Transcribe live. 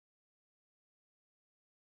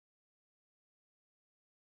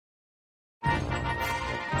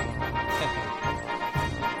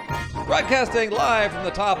Broadcasting live from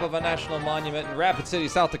the top of a national monument in Rapid City,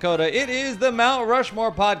 South Dakota, it is the Mount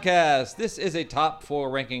Rushmore Podcast. This is a top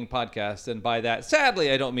 4 ranking podcast, and by that,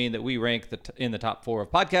 sadly, I don't mean that we rank in the top 4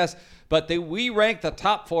 of podcasts, but that we rank the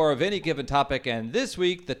top 4 of any given topic, and this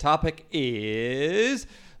week, the topic is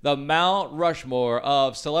the Mount Rushmore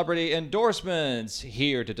of celebrity endorsements.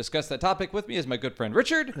 Here to discuss that topic with me is my good friend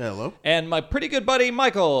Richard. Hello. And my pretty good buddy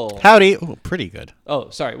Michael. Howdy. Oh, pretty good. Oh,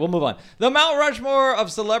 sorry. We'll move on. The Mount Rushmore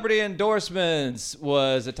of celebrity endorsements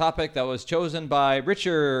was a topic that was chosen by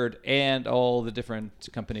Richard and all the different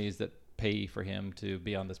companies that pay for him to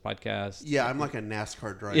be on this podcast. Yeah, I'm like a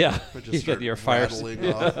NASCAR driver. Yeah, I you just get start your fire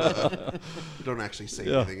rattling off. Don't actually say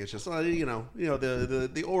anything. It's just the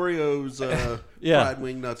Oreos fried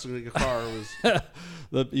wing nuts in the car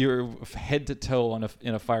was. You're head to toe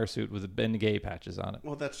in a fire suit with Bengay patches on it.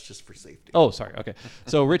 Well, that's just for safety. Oh, sorry. Okay.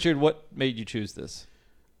 So, Richard, what made you choose this?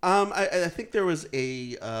 I think there was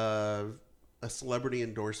a celebrity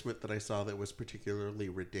endorsement that I saw that was particularly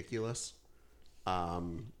ridiculous.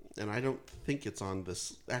 And I don't think it's on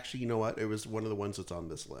this. Actually, you know what? It was one of the ones that's on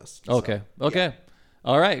this list. Okay. So, okay. Yeah.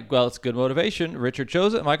 All right. Well, it's good motivation. Richard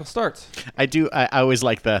chose it. Michael starts. I do. I always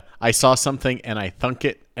like I saw something and I thunk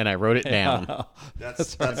it and I wrote it down.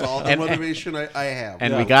 That's all the motivation I have.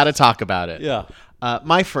 And we got to talk about it. Yeah.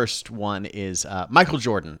 My first one is Michael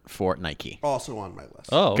Jordan for Nike. Also on my list.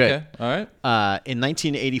 Oh, okay. Good. All right. In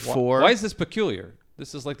 1984. Why is this peculiar?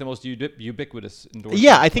 This is like the most ubiquitous endorsement.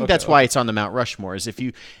 Yeah, I think that's why it's on the Mount Rushmore. Is if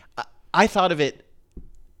you, I thought of it.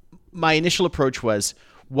 My initial approach was,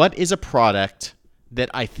 what is a product that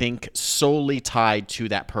I think solely tied to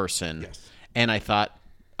that person? Yes. And I thought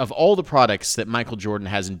of all the products that Michael Jordan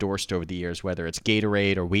has endorsed over the years, whether it's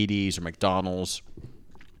Gatorade or Wheaties or McDonald's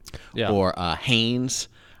or Hanes,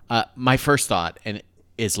 my first thought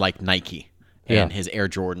is like Nike and his Air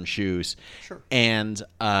Jordan shoes. Sure. And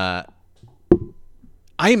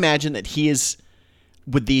I imagine that he is,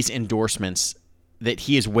 with these endorsements, that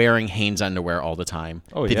he is wearing Hanes underwear all the time.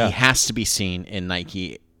 Oh, that yeah. he has to be seen in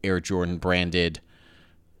Nike Air Jordan branded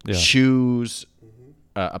shoes,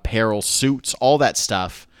 apparel, suits, all that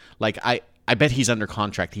stuff. Like, I bet he's under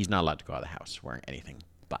contract. He's not allowed to go out of the house wearing anything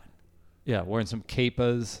but. Yeah, wearing some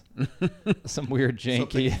capas, some weird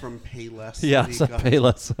janky. Something from Payless. Yeah, some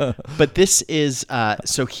Payless. But this is,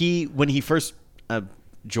 so when he first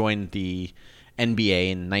joined the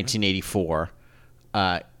NBA in 1984,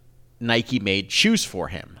 Nike made shoes for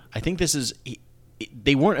him. I think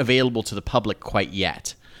they weren't available to the public quite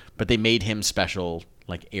yet, but they made him special,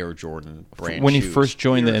 like Air Jordan brand when shoes. he first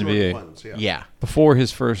joined the NBA. Ones, yeah. Before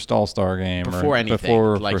his first All-Star game. Before anything.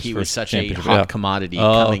 Before like he was such a championship. hot commodity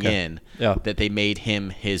coming in that they made him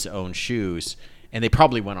his own shoes. And they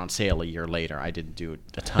probably went on sale a year later. I didn't do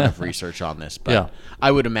a ton of research on this, but I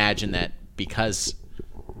would imagine that because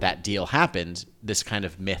that deal happened, this kind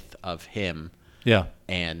of myth of him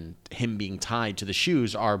and him being tied to the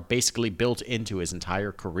shoes are basically built into his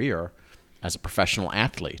entire career as a professional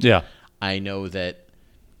athlete. Yeah. I know that,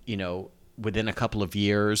 within a couple of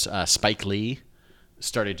years, Spike Lee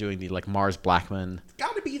started doing the Mars Blackmon.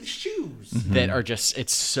 Got to be the shoes. That are just,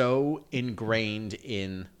 it's so ingrained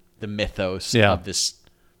in the mythos of this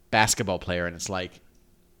basketball player, and it's like,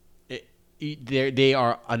 they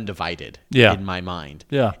are undivided in my mind.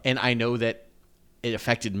 Yeah. And I know that it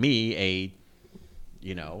affected me, a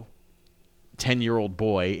 10-year-old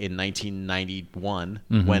boy in 1991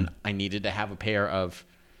 when I needed to have a pair of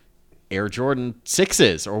Air Jordan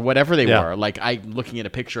 6s or whatever they were. Like, I'm looking at a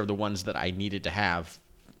picture of the ones that I needed to have.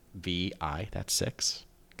 VI, that's 6.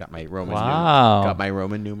 Got my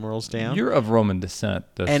Roman numerals down. You're of Roman descent.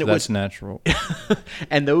 That's natural.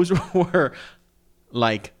 And those were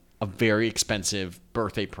like a very expensive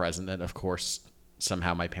birthday present that, of course,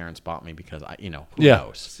 somehow my parents bought me because who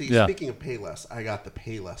knows? See, speaking of Payless, I got the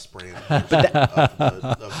Payless brand of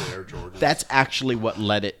the Air Jordan. That's actually what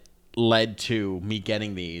led to me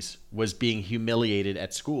getting these, was being humiliated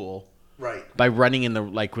at school, right? By running in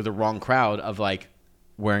with the wrong crowd of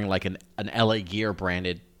wearing an LA Gear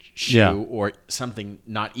branded shoe or something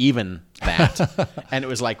not even that, and it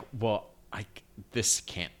was like, well, this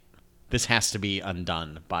has to be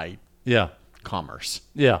undone by commerce.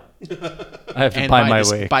 Yeah. I have to buy my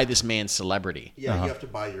way. By this man's celebrity. Yeah, you have to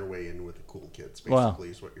buy your way in with the cool kids, basically,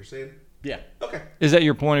 is what you're saying? Yeah. Okay. Is that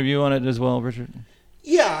your point of view on it as well, Richard?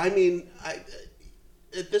 Yeah, I mean,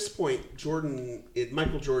 at this point,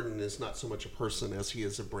 Michael Jordan is not so much a person as he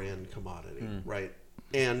is a brand commodity, right?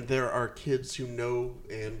 And there are kids who know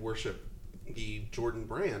and worship the Jordan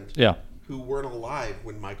brand who weren't alive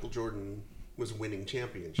when Michael Jordan was winning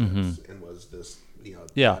championships and was this,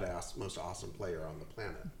 badass, most awesome player on the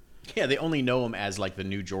planet. Yeah, they only know him as like the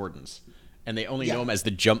new Jordans, and they only know him as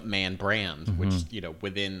the Jumpman brand, which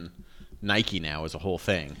within Nike now is a whole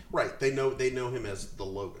thing. Right. They know him as the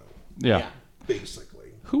logo. Yeah.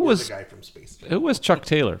 Basically. Who was the guy from Space Jam? Who was Chuck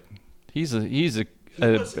Taylor? He was a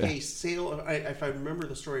if I remember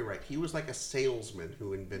the story right, he was like a salesman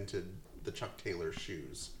who invented the Chuck Taylor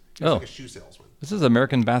shoes. He was like a shoe salesman. This is an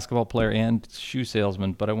American basketball player and shoe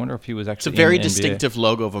salesman, but I wonder if he was actually It's a very in the NBA. distinctive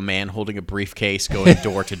logo of a man holding a briefcase going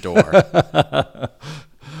door to door.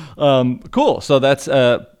 Cool. So that's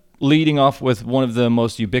leading off with one of the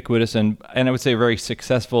most ubiquitous and I would say very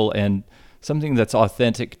successful and something that's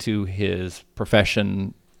authentic to his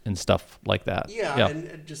profession and stuff like that. Yeah.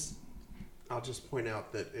 And I'll just point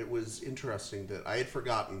out that it was interesting that I had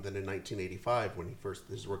forgotten that in 1985, when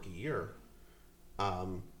his rookie year,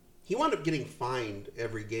 he wound up getting fined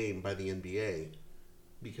every game by the NBA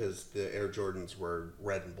because the Air Jordans were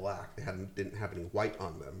red and black. They didn't have any white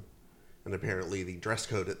on them. And apparently the dress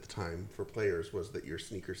code at the time for players was that your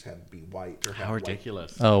sneakers had to be white or have How white.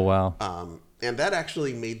 ridiculous. Oh, wow. And that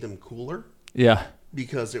actually made them cooler Yeah.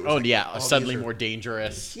 because it was suddenly more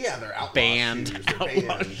dangerous. Yeah, they're outlaw Banned. shoes. They're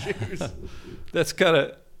banned. That's kind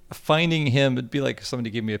of finding him. It'd be like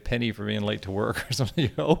somebody gave me a penny for being late to work or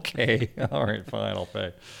something. Okay. All right, fine. I'll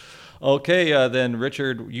pay. Okay. Then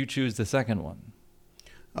Richard, you choose the second one.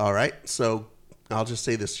 All right. So I'll just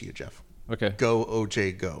say this to you, Jeff. Okay. Go,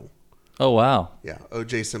 OJ, go. Oh, wow. Yeah,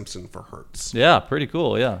 O.J. Simpson for Hertz. Yeah. Pretty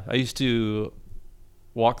cool. Yeah. I used to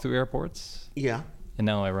walk through airports Yeah. and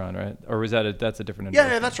now I run, right? Or was that's a different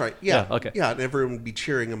Yeah, that's right. Yeah. Yeah, okay. Yeah, and everyone would be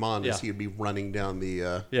cheering him on as Yeah. he'd be running down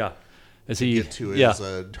the Yeah. As to he get to his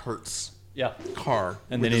Hertz yeah. car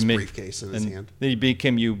And with then his he made, briefcase in his and hand. Then he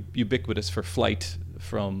became ubiquitous for flight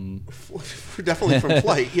from. Definitely from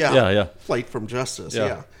Flight. Yeah. Yeah. Flight from Justice. Yeah.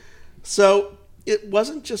 Yeah. So it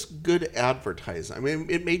wasn't just good advertising. I mean,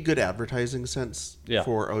 it made good advertising sense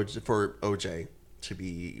for OJ to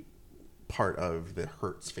be part of the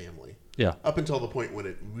Hertz family. Yeah. Up until the point when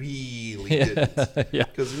it really didn't. Yeah.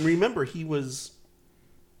 Because remember, he was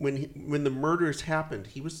when the murders happened,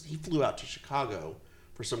 he flew out to Chicago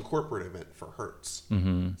for some corporate event for Hertz.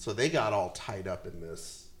 Mm-hmm. So they got all tied up in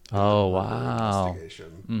this. Oh, wow.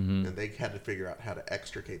 Investigation, and they had to figure out how to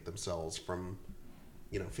extricate themselves from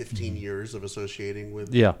 15 years of associating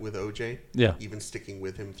with OJ. Yeah. Even sticking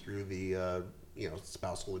with him through the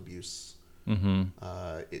spousal abuse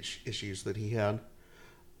issues that he had.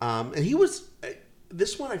 And he was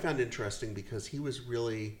this one I found interesting because he was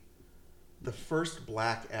really the first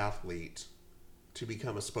black athlete to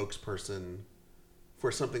become a spokesperson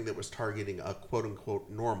for something that was targeting a quote unquote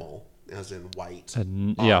normal, as in white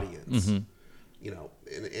audience.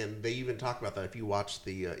 And they even talk about that if you watch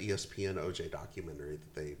the ESPN OJ documentary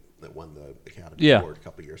that won the Academy Award a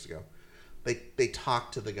couple years ago. They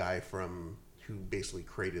talked to the guy who basically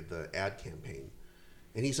created the ad campaign,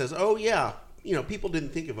 and he says, "Oh yeah, people didn't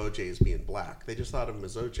think of OJ as being black; they just thought of him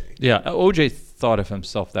as OJ." Yeah, OJ thought of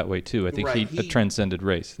himself that way too. I think he transcended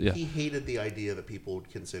race. Yeah, he hated the idea that people would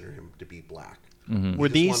consider him to be black. Mm-hmm.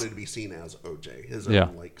 He just wanted to be seen as OJ, his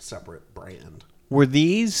own separate brand. Were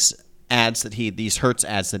these ads these Hertz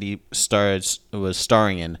ads that he was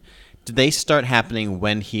starring in, did they start happening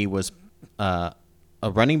when he was a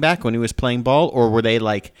running back, when he was playing ball, or were they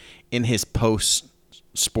like in his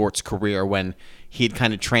post-sports career when he'd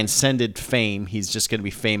kind of transcended fame? He's just going to be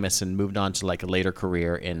famous and moved on to like a later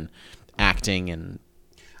career in acting and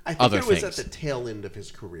I think other it was things. at the tail end of his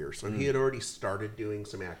career. So he had already started doing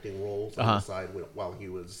some acting roles on the side while he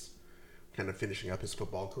was kind of finishing up his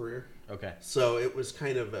football career. Okay. So it was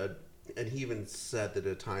kind of and he even said that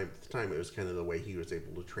at the time it was kind of the way he was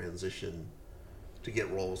able to transition to get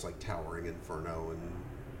roles like Towering Inferno and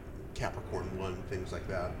Capricorn 1, things like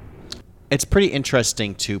that. It's pretty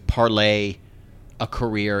interesting to parlay a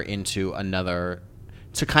career into another,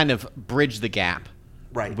 to kind of bridge the gap.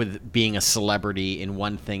 Right. With being a celebrity in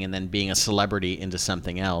one thing and then being a celebrity into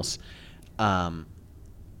something else.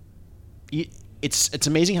 It's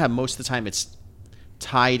amazing how most of the time it's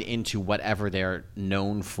tied into whatever they're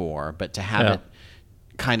known for, but to have it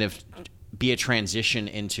kind of be a transition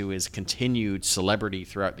into his continued celebrity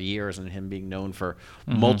throughout the years and him being known for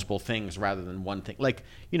multiple things rather than one thing. Like,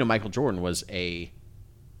 Michael Jordan was a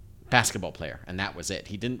basketball player, and that was it.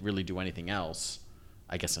 He didn't really do anything else,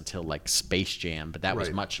 I guess, until like Space Jam, but that was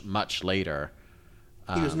much, much later.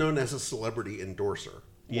 He was known as a celebrity endorser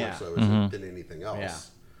more so than anything else.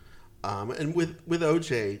 Yeah. And with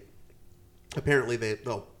OJ, apparently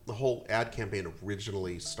the whole ad campaign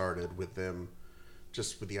originally started with them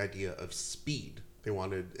just with the idea of speed. They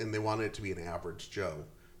wanted it to be an average Joe.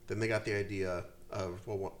 Then they got the idea of,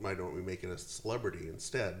 well, why don't we make it a celebrity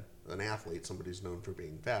instead? an athlete, somebody who's known for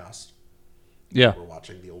being fast. Yeah. We're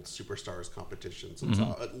watching the old Superstars competitions and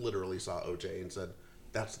literally saw OJ and said,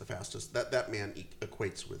 that's the fastest. That man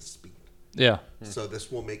equates with speed. Yeah. So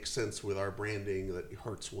this will make sense with our branding that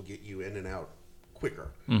Hertz will get you in and out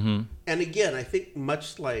quicker. Mm-hmm. And again, I think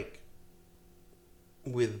much like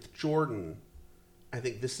with Jordan, I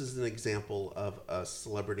think this is an example of a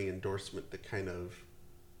celebrity endorsement that kind of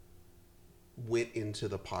went into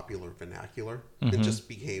the popular vernacular and just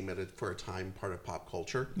became, for a time, part of pop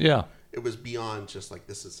culture. Yeah. It was beyond just like,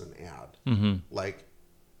 this is an ad. Mm-hmm. Like,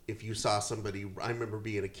 if you saw somebody, I remember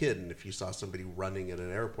being a kid, and if you saw somebody running at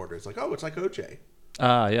an airport, it's like, oh, it's like OJ.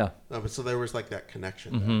 Yeah. So there was like that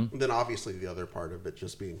connection. There. And then obviously the other part of it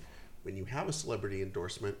just being, when you have a celebrity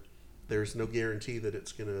endorsement, there's no guarantee that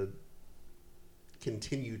it's going to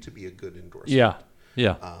continue to be a good endorsement. Yeah.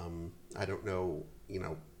 Yeah. I don't know,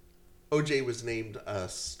 OJ was named a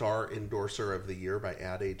star endorser of the year by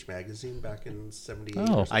Ad Age magazine back in '78.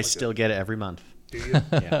 Oh. I still get it every month. Do you?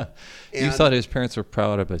 Yeah. You thought his parents were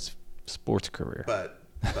proud of his sports career. But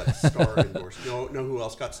star endorser. Know who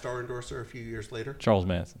else got star endorser a few years later? Charles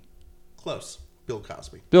Manson. Close. Bill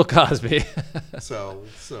Cosby. Bill Cosby. So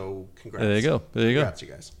congrats. There you go. Congrats, you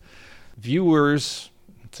guys. Viewers,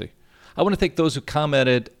 let's see. I want to thank those who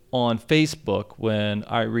commented on Facebook when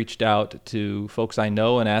I reached out to folks I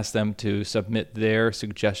know and asked them to submit their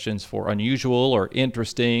suggestions for unusual or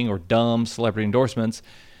interesting or dumb celebrity endorsements.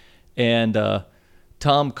 And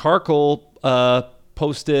Tom Karkey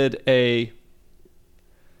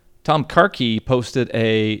posted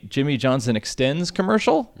a Jimmy Johnson Extends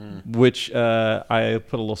commercial, which I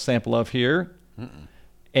put a little sample of here.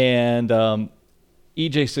 And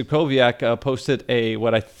EJ Sokoviak posted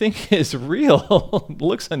what I think is real,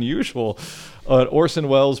 looks unusual, an Orson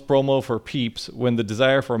Welles promo for Peeps, when the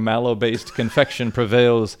desire for mallow-based confection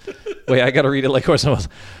prevails. Wait, I got to read it like Orson Welles.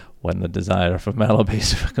 When the desire for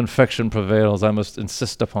mallow-based confection prevails, I must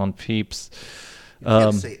insist upon Peeps. You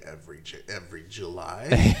can't say every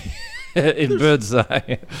July. In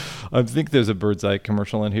Birdseye. I think there's a Birdseye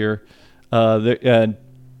commercial in here.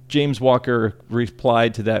 James Walker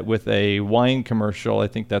replied to that with a wine commercial. I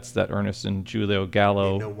think that's that Ernest and Julio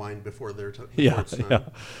Gallo. No wine before their time. Yeah.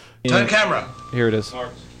 Turn camera. Here it is.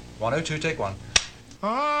 102, take one.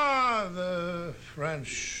 Ah, the French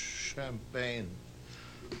champagne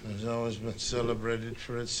has always been celebrated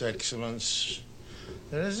for its excellence.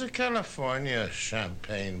 There is a California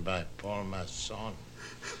champagne by Paul Masson,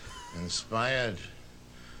 inspired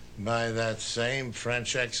by that same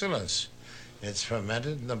French excellence. It's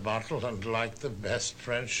fermented in the bottle, and like the best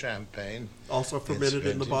French champagne, Also fermented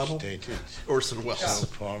in the bottle? Dated. Orson Welles.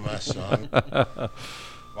 Paul Masson.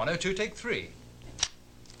 102, take three.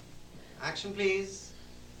 Action, please.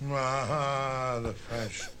 Ah, the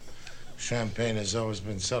French champagne has always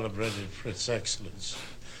been celebrated for its excellence.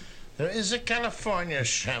 There is a California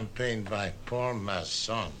champagne by Paul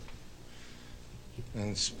Masson.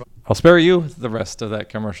 I'll spare you the rest of that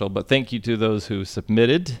commercial, but thank you to those who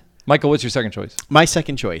submitted. Michael, what's your second choice? My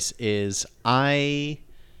second choice is I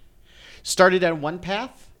started on one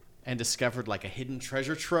path and discovered like a hidden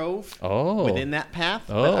treasure trove within that path.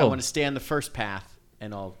 But I want to stay on the first path,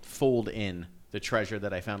 and I'll fold in the treasure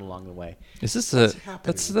that I found along the way. Is this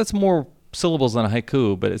that's more syllables than a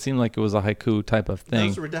haiku, but it seemed like it was a haiku type of thing.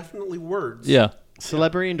 Those were definitely words. Yeah.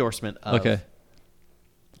 Celebrity endorsement of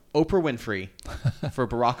Oprah Winfrey for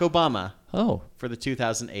Barack Obama for the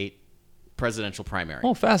 2008 presidential primary.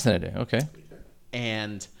 Oh, fascinating. Okay.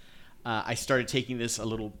 And I started taking this a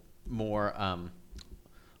little more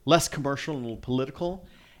less commercial and a little political.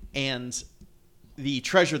 And the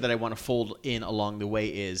treasure that I want to fold in along the way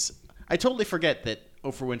is I totally forget that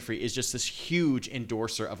Oprah Winfrey is just this huge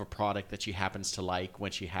endorser of a product that she happens to like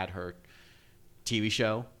when she had her TV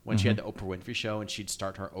show, when she had the Oprah Winfrey Show, and she'd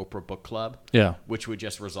start her Oprah Book Club, which would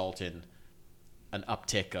just result in an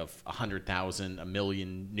uptick of 100,000, 1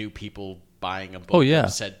 million new people buying a book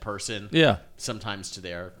of said person, sometimes to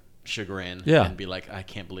their chagrin, and be like, I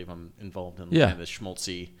can't believe I'm involved in kind of this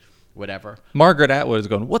schmaltzy whatever. Margaret Atwood is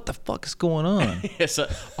going, what the fuck is going on? So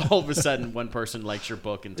all of a sudden, one person likes your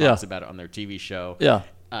book and talks about it on their TV show.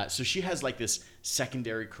 So she has like this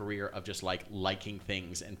secondary career of just like liking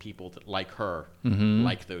things, and people that like her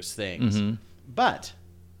like those things. But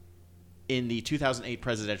in the 2008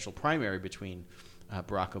 presidential primary between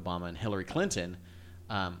Barack Obama and Hillary Clinton,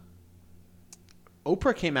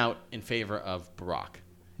 Oprah came out in favor of Barack.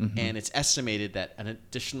 And it's estimated that an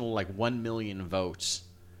additional like 1 million votes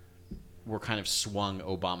were kind of swung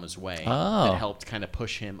Obama's way. That helped kind of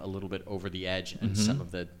push him a little bit over the edge in some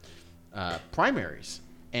of the primaries.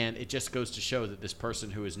 And it just goes to show that this person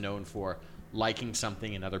who is known for liking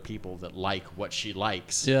something and other people that like what she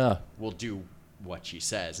likes will do what she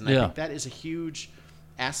says. And I think that is a huge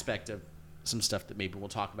aspect of some stuff that maybe we'll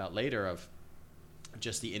talk about later, of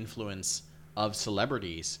just the influence of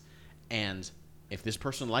celebrities. And if this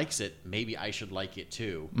person likes it, maybe I should like it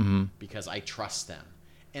too, because I trust them.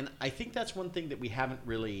 And I think that's one thing that we haven't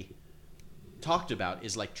really talked about,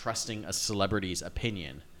 is like trusting a celebrity's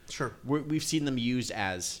opinion. Sure. We've seen them used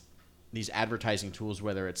as these advertising tools,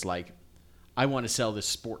 whether it's like, I want to sell this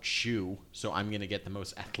sports shoe, so I'm going to get the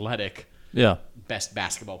most athletic, best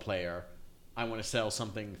basketball player. I want to sell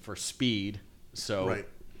something for speed, so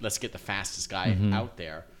let's get the fastest guy out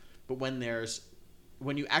there. But when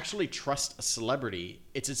you actually trust a celebrity,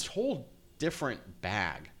 it's its whole different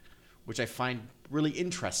bag, which I find really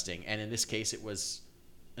interesting. And in this case, it was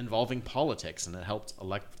involving politics, and it helped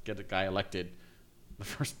get a guy elected, the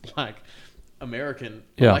first black American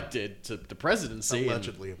elected to the presidency.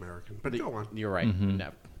 Allegedly American, but go on. You're right.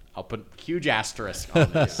 No, I'll put a huge asterisk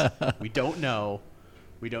on this. We don't know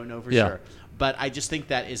for sure. But I just think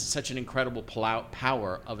that is such an incredible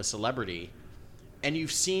power of a celebrity. And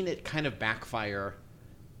you've seen it kind of backfire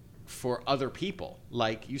for other people.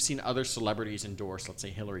 Like, you've seen other celebrities endorse, let's say,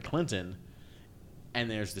 Hillary Clinton,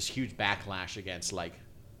 and there's this huge backlash against, like,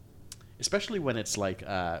 especially when it's like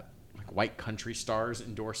white country stars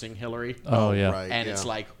endorsing Hillary. Oh, yeah. Right, and it's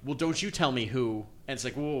like, well, don't you tell me who. And it's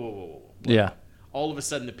like, whoa. Yeah. All of a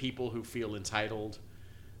sudden, the people who feel entitled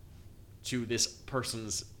to this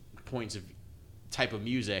person's type of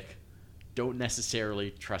music don't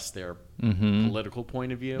necessarily trust their political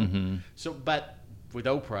point of view. So, but with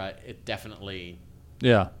Oprah, it definitely...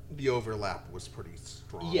 Yeah. The overlap was pretty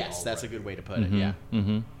strong. Yes, that's a good way to put it, yeah.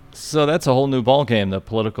 So that's a whole new ballgame, the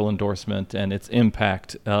political endorsement and its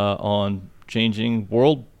impact on changing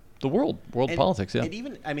world politics. Yeah. It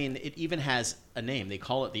even has a name. They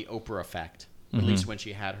call it the Oprah effect. At least when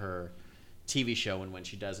she had her TV show, and when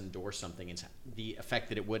she does endorse something, it's the effect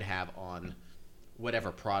that it would have on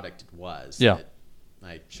whatever product it was. Yeah.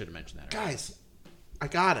 I should have mentioned that. Guys, I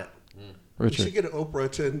got it. Richard. We should get Oprah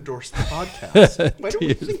to endorse the podcast. Why don't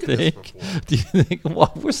we think of this before? Do you think?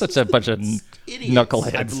 Well, we're such a bunch of Idiots.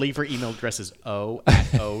 knuckleheads. I believe her email address is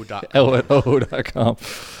o@o.com. o@o.com.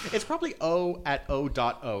 It's probably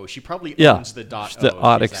o@o.o. She probably Yeah. owns the .o. The odd She's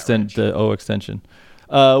that extent, rich. the O extension.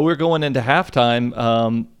 We're going into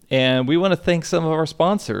halftime, and we want to thank some of our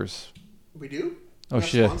sponsors. We do? Oh, We have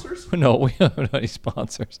shit. Sponsors? No, we don't have any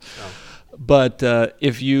sponsors. But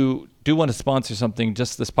if you do want to sponsor something,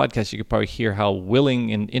 just this podcast, you could probably hear how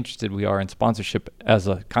willing and interested we are in sponsorship as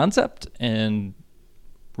a concept, and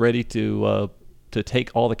ready to take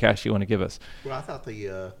all the cash you want to give us. Well, I thought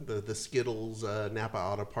the Skittles Napa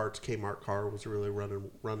Auto Parts Kmart car was really running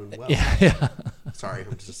well. Yeah. Sorry,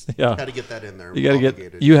 I'm just Yeah. got to get that in there. You got to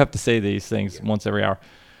Obligated. you have to say these things once every hour.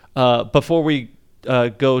 Before we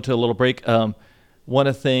go to a little break, want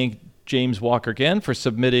to thank James Walker again for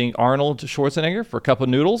submitting Arnold Schwarzenegger for Cup of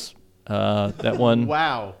Noodles. That one.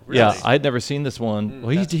 Wow. Really? Yeah, I'd never seen this one.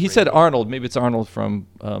 Well, he said Arnold. Maybe it's Arnold from.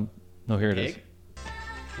 No, here it is. Pig?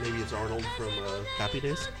 Maybe it's Arnold from Happy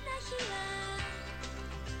Days.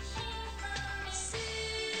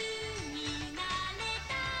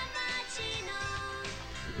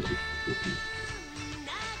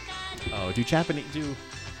 Oh, do Japanese do?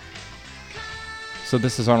 So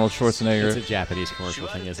this is Arnold Schwarzenegger. It's a Japanese commercial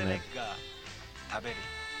thing, isn't it?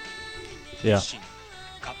 Yeah.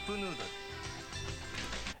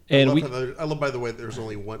 And we I love, by the way, there's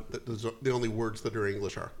only one. The only words that are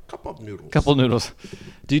English are cup of noodles. couple noodles.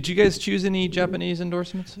 Did you guys choose any Japanese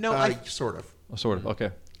endorsements? No, Sort of. Oh, sort of.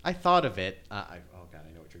 Okay. I thought of it. Oh God,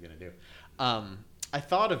 I know what you're gonna do. I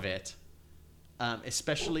thought of it,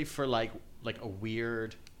 especially for like a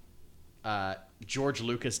weird. George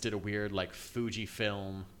Lucas did a weird like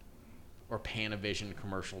Fujifilm or Panavision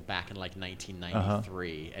commercial back in like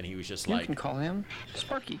 1993, and he was just like, call him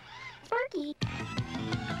Sparky. Sparky.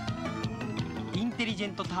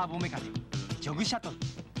 Intelligent turbo mechanic. Jog shuttle.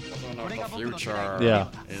 the future Yeah.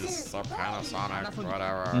 is a Panasonic,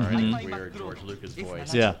 whatever. Mm-hmm. And weird George Lucas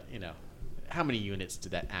voice. Yeah. You know, how many units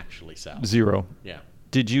did that actually sell? 0. Yeah.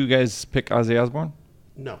 Did you guys pick Ozzy Osbourne?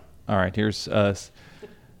 No. All right. Here's a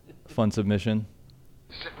fun submission.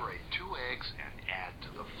 Separate 2 eggs and add to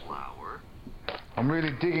the flour. I'm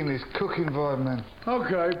really digging this cooking vibe, man.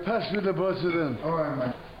 Okay, pass me the butter then. All right,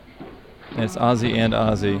 mate. And it's Ozzy and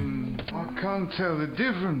Ozzy. I can't tell the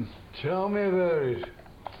difference. Tell me about it.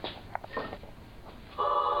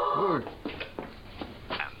 Good.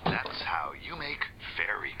 And that's how you make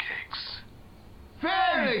fairy cakes.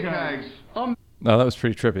 Fairy cakes! No, that was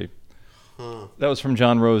pretty trippy. That was from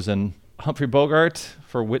John Rosen. Humphrey Bogart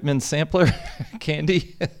for Whitman sampler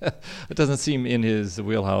candy. It doesn't seem in his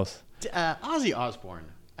wheelhouse. Ozzy Osbourne.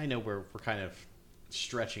 I know we're kind of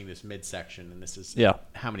stretching this midsection, and this is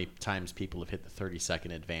how many times people have hit the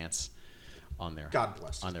 30-second advance on their God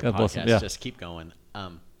bless on their God bless podcast. him, yeah. Just keep going.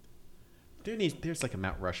 There's like a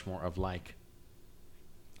Mount Rushmore of like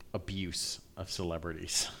abuse of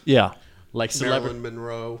celebrities. Yeah. Like Marilyn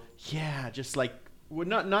Monroe. Yeah, just like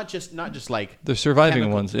not just like the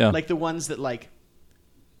surviving ones. Yeah. Like the ones that like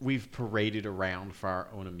we've paraded around for our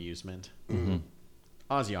own amusement. Mm-hmm.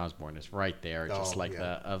 Ozzy Osbourne is right there, just like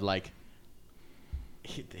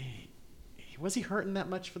was he hurting that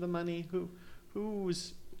much for the money?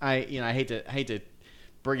 Who's I hate to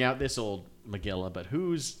bring out this old Magilla, but who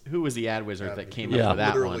was the ad wizard that came up with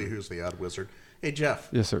that literally one? Who's the ad wizard? Hey Jeff.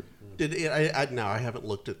 Yes, sir. I haven't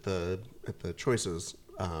looked at the choices.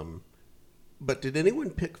 But did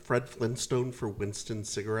anyone pick Fred Flintstone for Winston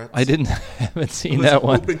cigarettes? I haven't seen that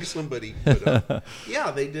one. Hoping somebody could.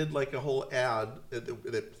 Yeah, they did like a whole ad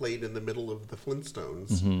that played in the middle of the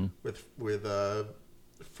Flintstones with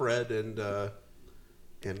Fred and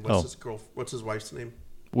what's his wife's name?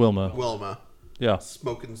 Wilma. Yeah.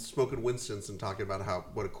 Smoking Winston's and talking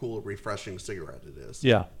about what a cool, refreshing cigarette it is.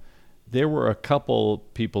 Yeah. There were a couple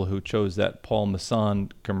people who chose that Paul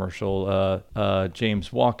Masson commercial.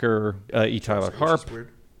 James Walker, E. Tyler Harp.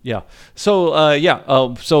 Yeah.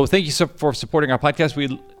 So so thank you for supporting our podcast.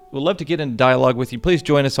 We'd love to get in dialogue with you. Please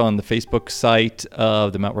join us on the Facebook site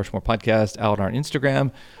of the Mount Rushmore Podcast, out on our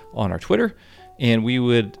Instagram, on our Twitter, and we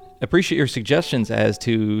would appreciate your suggestions as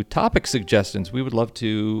to topic suggestions. We would love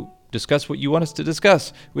to discuss what you want us to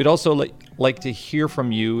discuss. We'd also like to hear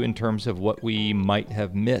from you in terms of what we might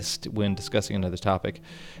have missed when discussing another topic.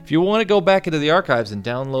 If you want to go back into the archives and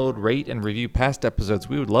download, rate, and review past episodes,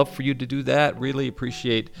 we would love for you to do that. Really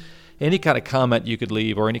appreciate any kind of comment you could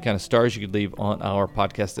leave or any kind of stars you could leave on our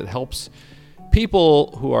podcast that helps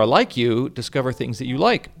people who are like you discover things that you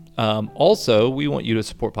like. Also, we want you to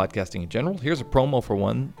support podcasting in general. Here's a promo for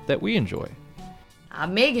one that we enjoy.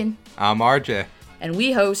 I'm Megan. I'm RJ. And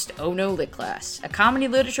we host Oh No Lit Class, a comedy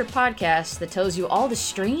literature podcast that tells you all the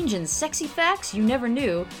strange and sexy facts you never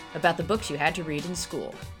knew about the books you had to read in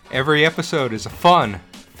school. Every episode is a fun,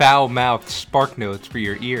 foul-mouthed spark notes for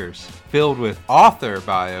your ears, filled with author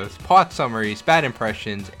bios, plot summaries, bad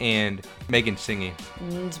impressions, and Megan singing.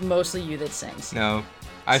 It's mostly you that sings. No,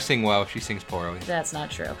 I sing well, she sings poorly. That's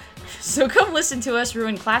not true. So come listen to us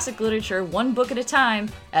ruin classic literature one book at a time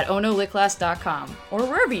at ohnolitclass.com or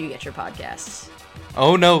wherever you get your podcasts.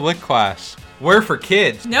 Oh No Lit Class. We're for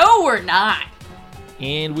kids. No, we're not.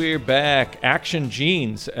 And we're back. Action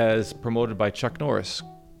Jeans, as promoted by Chuck Norris.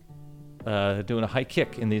 Doing a high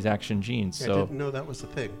kick in these action jeans. I didn't know that was a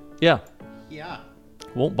thing. Yeah. Yeah.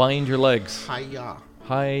 Won't bind your legs. Hi-ya.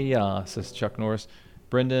 Hi-ya, says Chuck Norris.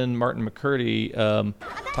 Brendan Martin McCurdy.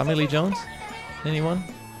 Tommy Lee Jones? Anyone?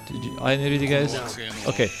 Did you? I know you guys? No.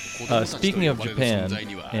 Okay. Speaking of Japan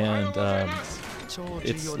and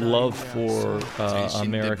its love for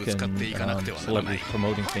American celebrities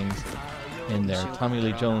promoting things in there, Tommy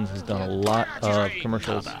Lee Jones has done a lot of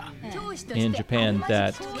commercials in Japan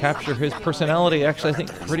that capture his personality, actually, I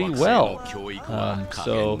think, pretty well.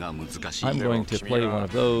 So I'm going to play one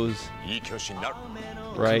of those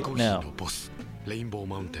right now. Rainbow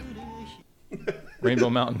Mountain. Rainbow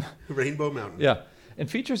Mountain. Rainbow Mountain. Yeah. And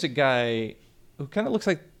features a guy who kind of looks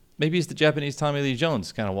like maybe he's the Japanese Tommy Lee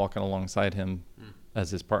Jones, kind of walking alongside him as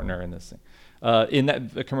his partner in this thing. In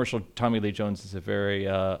that commercial, Tommy Lee Jones is a very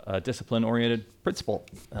discipline-oriented principal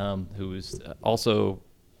who's also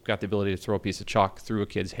got the ability to throw a piece of chalk through a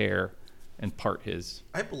kid's hair and part his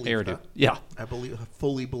hairdo. That. Yeah. I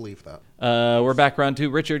fully believe that. We're back round two.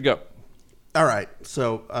 Richard, go. All right.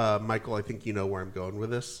 So, Michael, I think you know where I'm going with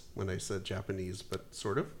this when I said Japanese, but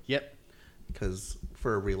sort of. Yep. Because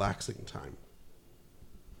for a relaxing time,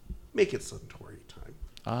 make it Suntory time.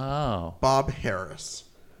 Oh. Bob Harris.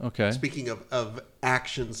 Okay. Speaking of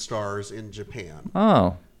action stars in Japan.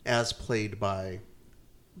 Oh. As played by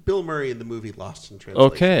Bill Murray in the movie Lost in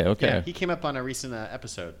Translation. Okay. Yeah, he came up on a recent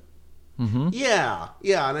episode. Mm-hmm. Yeah,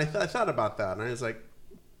 and I thought about that, and I was like,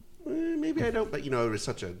 maybe I don't, but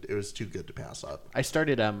it was too good to pass up. I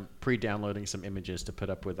started pre-downloading some images to put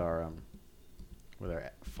up with our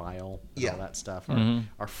file and all that stuff.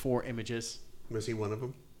 Our 4 images. Was he one of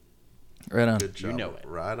them? Right on. Good job. You know it.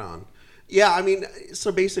 Right on. Yeah, I mean,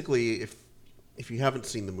 so basically, if you haven't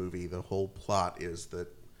seen the movie, the whole plot is that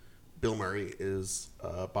Bill Murray is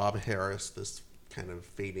Bob Harris, this kind of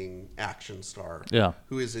fading action star,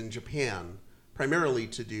 who is in Japan primarily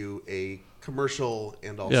to do a commercial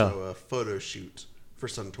and also a photo shoot for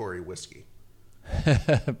Suntory whiskey.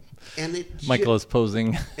 And Michael is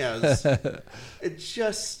posing. As it's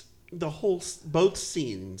just both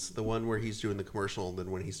scenes, the one where he's doing the commercial and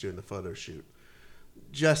then when he's doing the photo shoot,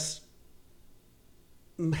 just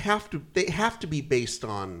have to be based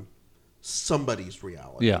on somebody's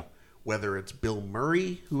reality. Yeah. Whether it's Bill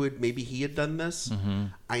Murray, maybe he had done this. Mm-hmm.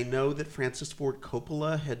 I know that Francis Ford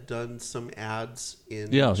Coppola had done some ads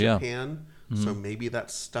in Japan. Mm-hmm. So maybe that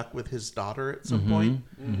stuck with his daughter at some point.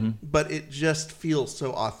 Mm-hmm. But it just feels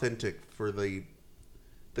so authentic for the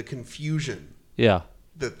confusion. Yeah.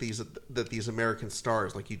 That these American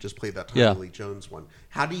stars, like you just played that Tommy Lee Jones one.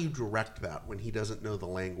 How do you direct that when he doesn't know the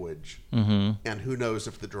language? Mm-hmm. And who knows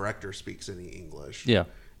if the director speaks any English? Yeah.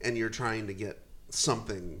 And you're trying to get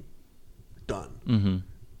something done. Mm-hmm.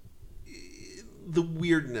 The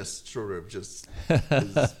weirdness sort of just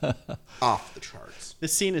is off the charts.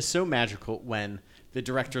 This scene is so magical when the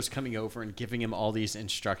director's coming over and giving him all these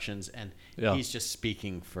instructions, and he's just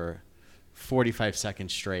speaking for 45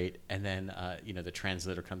 seconds straight, and then the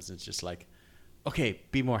translator comes and it's just like, okay,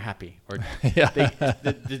 be more happy, or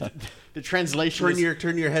the translation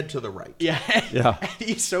turn your head to the right. Yeah. And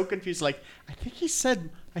he's so confused, like, I think he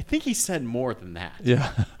said more than that.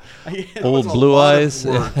 Yeah. Old blue eyes.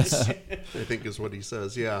 I think is what he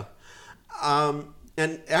says. Yeah.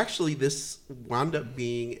 And actually this wound up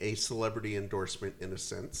being a celebrity endorsement in a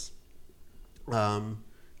sense.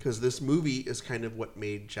 Because this movie is kind of what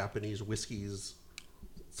made Japanese whiskeys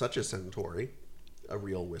such a Suntory, a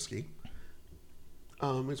real whiskey.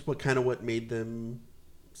 It's what made them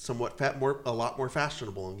somewhat a lot more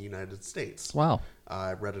fashionable in the United States. Wow.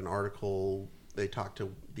 I read an article. They talked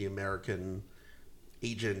to the American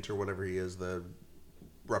agent or whatever he is, the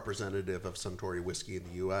representative of Suntory whiskey in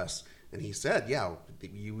the U.S., and he said,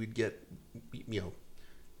 you would get,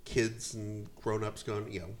 kids and grown-ups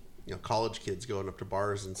going, college kids going up to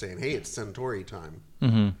bars and saying, hey, it's Suntory time.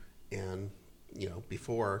 Mm-hmm. And,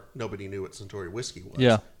 before, nobody knew what Suntory whiskey was.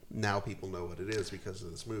 Yeah. Now people know what it is because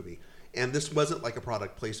of this movie. And this wasn't like a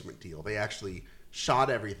product placement deal. They actually shot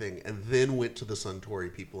everything and then went to the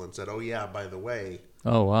Suntory people and said, oh, yeah, by the way.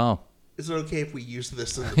 Oh, wow. Is it okay if we use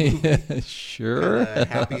this in the movie? Sure.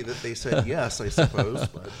 Happy that they said yes, I suppose.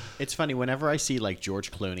 But it's funny, whenever I see like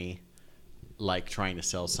George Clooney like trying to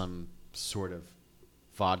sell some sort of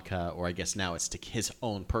vodka, or I guess now it's his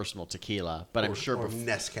own personal tequila, but I'm sure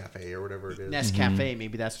Nescafe or whatever it is. Nescafe,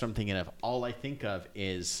 maybe that's what I'm thinking of. All I think of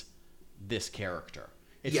is this character.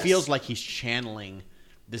 It feels like he's channeling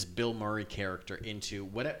this Bill Murray character into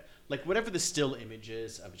whatever the still image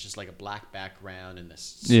is of just like a black background and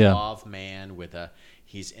this suave man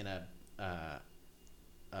he's in a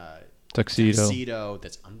tuxedo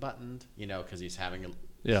that's unbuttoned, because he's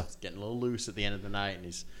he's getting a little loose at the end of the night,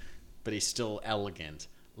 but he's still elegant.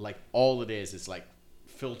 Like all it is like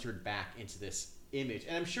filtered back into this image,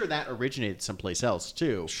 and I'm sure that originated someplace else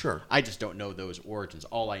too. Sure, I just don't know those origins.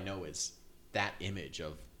 All I know is that image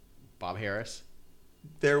of Bob Harris.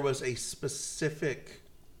 There was a specific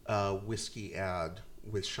whiskey ad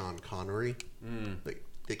with Sean Connery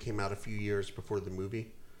that came out a few years before the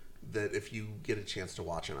movie, that if you get a chance to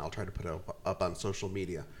watch it, I'll try to put it up on social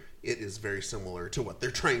media. It is very similar to what they're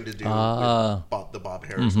trying to do with the Bob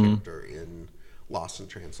Harris character in Lost in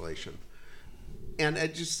Translation. And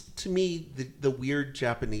it just, to me, the weird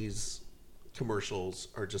Japanese commercials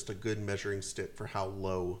are just a good measuring stick for how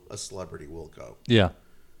low a celebrity will go. Yeah.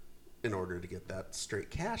 In order to get that straight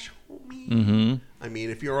cash, homie. Mm-hmm. I mean,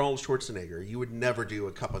 if you're Arnold Schwarzenegger, you would never do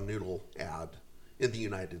a cup of noodle ad in the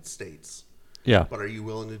United States. Yeah. But are you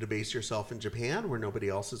willing to debase yourself in Japan where nobody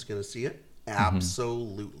else is going to see it?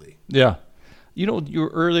 Absolutely. Yeah. You were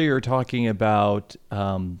earlier talking about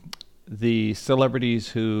the celebrities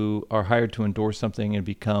who are hired to endorse something and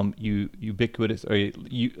become ubiquitous or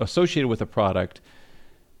associated with a product,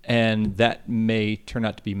 and that may turn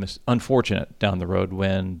out to be unfortunate down the road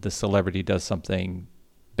when the celebrity does something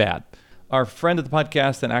bad. Our friend of the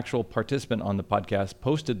podcast, an actual participant on the podcast,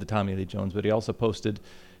 posted the Tommy Lee Jones, but he also posted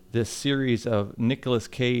this series of Nicolas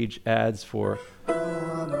Cage ads for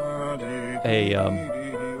a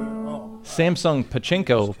Samsung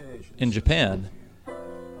Pachinko in Japan.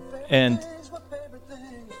 And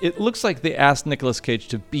it looks like they asked Nicolas Cage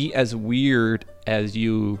to be as weird as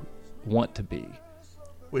you want to be.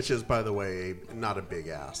 Which is, by the way, not a big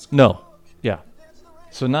ask. No. Yeah.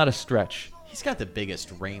 So not a stretch. He's got the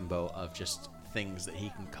biggest rainbow of just things that he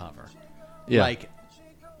can cover. Yeah. Like,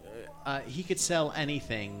 he could sell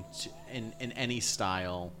anything in any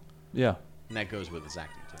style. Yeah. And that goes with his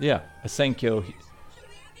acting, too. Yeah. A Senkyo.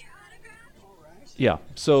 Yeah.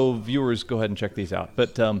 So viewers, go ahead and check these out.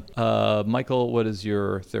 But Michael, what is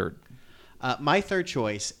your third? My third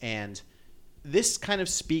choice, and this kind of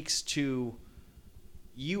speaks to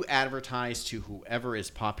you advertise to whoever is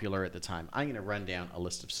popular at the time. I'm going to run down a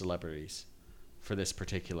list of celebrities for this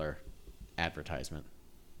particular advertisement.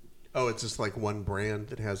 Oh, it's just like one brand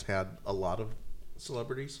that has had a lot of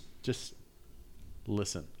celebrities? Just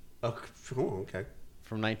listen. Oh, okay.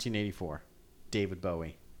 From 1984, David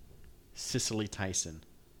Bowie, Cicely Tyson,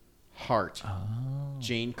 Hart,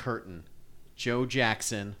 Jane Curtin, Joe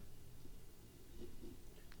Jackson,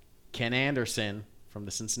 Ken Anderson from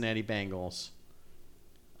the Cincinnati Bengals,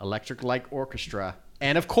 Electric Light Orchestra,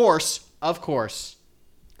 and of course,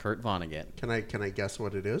 Kurt Vonnegut. Can I guess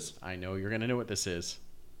what it is? I know you're going to know what this is.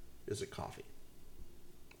 Is it coffee?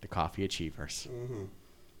 The Coffee Achievers. Mm-hmm.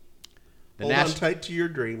 Hold on tight to your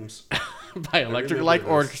dreams. By Electric Light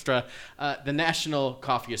Orchestra, the National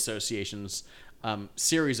Coffee Association's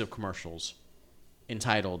series of commercials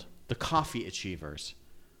entitled The Coffee Achievers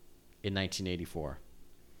in 1984.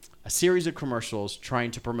 A series of commercials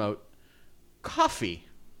trying to promote coffee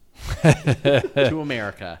to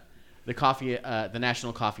America. The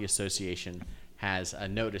National Coffee Association has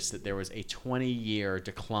noticed that there was a 20-year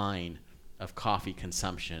decline of coffee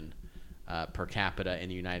consumption per capita in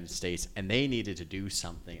the United States, and they needed to do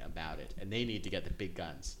something about it, and they need to get the big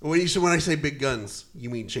guns. When I say big guns, you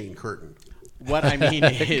mean Jane Curtin. What I mean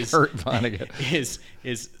is Kurt Vonnegut.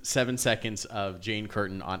 is 7 seconds of Jane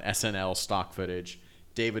Curtin on SNL stock footage,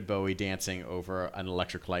 David Bowie dancing over an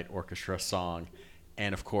Electric Light Orchestra song,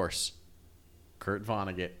 and of course, Kurt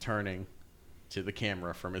Vonnegut turning to the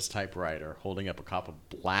camera from his typewriter, holding up a cup of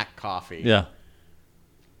black coffee. Yeah.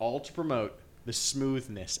 All to promote the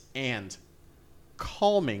smoothness and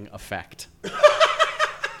calming effect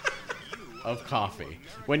of coffee.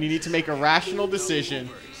 When you need to make a rational decision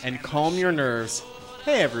and calm your nerves,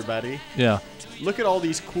 hey everybody. Yeah. Look at all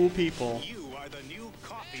these cool people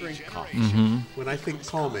drink coffee. Mm-hmm. When I think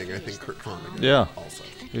calming, I think Kurt Vonnegut. Yeah. Also.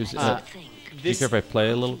 Do you care if I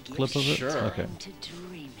play a little clip of it? Sure. Okay.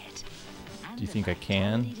 Do you think I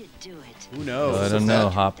can? Who knows? I don't know,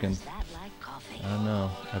 Hopkins. I don't know.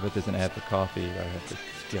 I bet there's an ad for coffee. I have to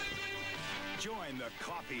skip it. Join the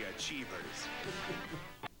Coffee Achievers.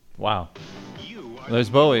 Wow. There's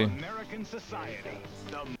Bowie.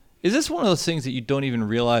 Is this one of those things that you don't even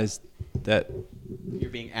realize that you're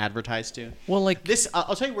being advertised to? Well, like this,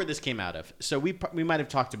 I'll tell you where this came out of. So we might have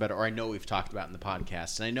talked about it, or I know we've talked about it in the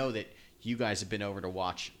podcast, and I know that you guys have been over to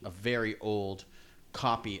watch a very old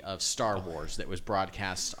copy of Star Wars that was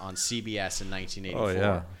broadcast on CBS in 1984. Oh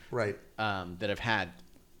yeah, right. That I've had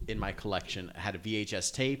in my collection. I had a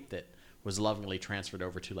VHS tape that was lovingly transferred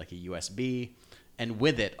over to like a USB, and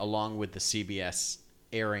with it, along with the CBS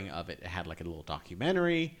airing of it, it had like a little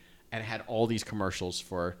documentary, and it had all these commercials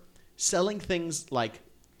for selling things like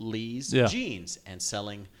Lee's jeans and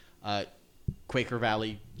selling Quaker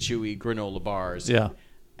Valley Chewy granola bars,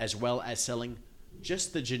 as well as selling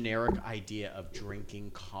just the generic idea of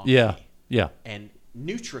drinking coffee. Yeah. And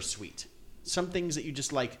NutraSweet. Some things that you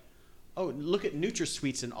just like, oh, look at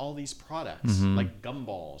NutraSweets and all these products, like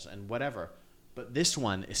gumballs and whatever. But this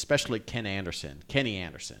one, especially Kenny Anderson,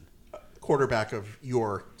 quarterback of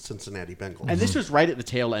your Cincinnati Bengals. And this was right at the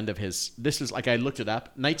tail end of his, this was like, I looked it up,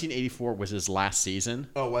 1984 was his last season.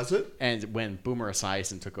 Oh, was it? And when Boomer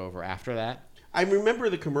Esiason took over after that. I remember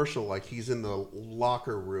the commercial, like he's in the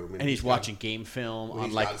locker room. And he's watching game film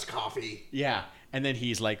on like. Got his coffee. Yeah. And then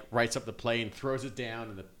he's like, writes up the play and throws it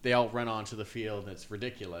down, and they all run onto the field, and it's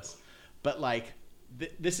ridiculous. But like,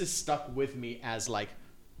 this is stuck with me as like,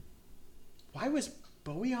 why was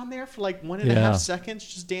Bowie on there for like 1.5 seconds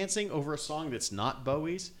just dancing over a song that's not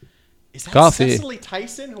Bowie's? Is that Coffee. Cicely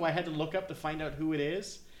Tyson, who I had to look up to find out who it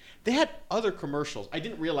is? They had other commercials. I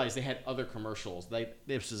didn't realize they had other commercials.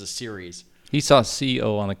 This was a series. He saw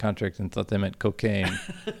CO on the contract and thought they meant cocaine.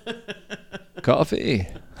 Coffee.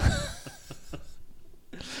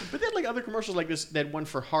 But they had like other commercials like this. They had one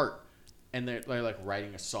for Heart, and they're like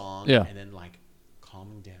writing a song, and then like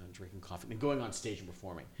calming down, drinking coffee, and going on stage and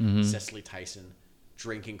performing. Cicely Tyson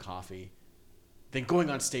drinking coffee, then going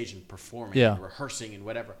on stage and performing, and rehearsing and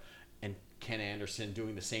whatever, and Ken Anderson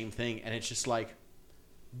doing the same thing. And it's just like,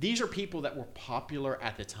 these are people that were popular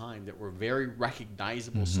at the time, that were very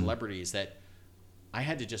recognizable celebrities that I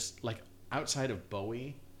had to just, like, outside of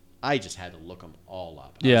Bowie, I just had to look them all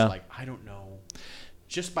up. I was like, I don't know.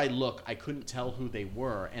 Just by look, I couldn't tell who they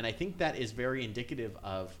were. And I think that is very indicative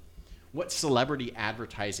of what celebrity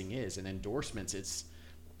advertising is and endorsements.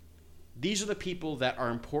 These are the people that are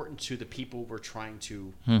important to the people we're trying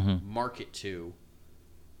to market to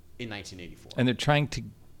in 1984. And they're trying to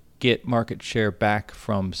get market share back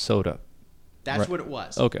from soda. That's what it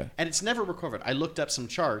was. Okay. And it's never recovered. I looked up some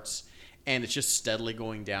charts, and it's just steadily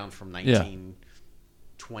going down from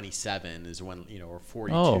 1927 is when, or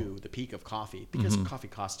 42, the peak of coffee, because coffee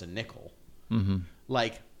cost a nickel.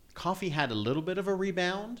 Like, coffee had a little bit of a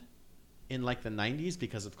rebound in like the 90s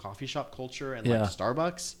because of coffee shop culture and like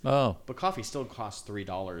Starbucks. But coffee still costs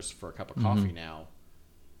 $3 for a cup of coffee now.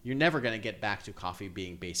 You're never going to get back to coffee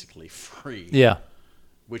being basically free. Yeah.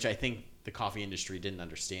 Which I think the coffee industry didn't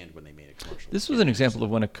understand when they made a commercial. This was an example of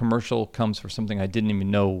when a commercial comes for something I didn't even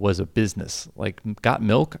know was a business. Like, got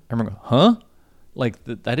milk? I remember, Like,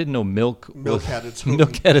 I didn't know milk had its own...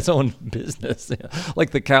 Milk had its own business. Yeah.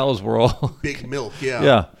 Like, the cows were all... Big milk, yeah.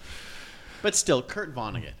 Yeah. But still, Kurt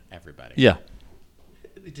Vonnegut, everybody. Yeah.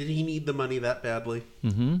 Did he need the money that badly?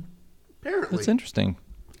 Apparently. That's interesting.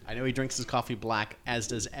 I know he drinks his coffee black, as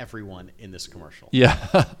does everyone in this commercial.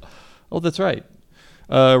 Yeah. Oh, that's right.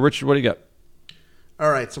 Richard, what do you got?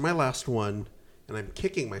 All right, so my last one, and I'm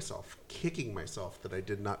kicking myself that I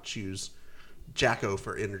did not choose Jacko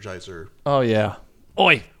for Energizer. Oh, yeah.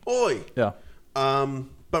 Oi! Yeah.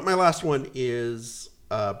 But my last one is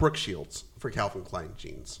Brooke Shields for Calvin Klein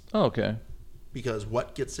jeans. Oh, okay. Because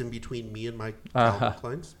what gets in between me and my Calvin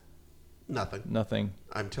Kleins? Nothing.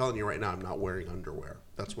 I'm telling you right now, I'm not wearing underwear.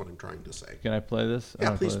 That's what I'm trying to say. Can I play this?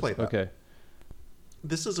 Yeah, please play that. Okay.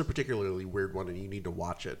 This is a particularly weird one, and you need to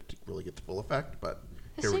watch it to really get the full effect, but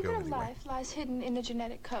here we go anyway. The secret of life lies hidden in a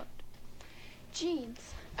genetic code. Genes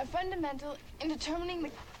are fundamental in determining the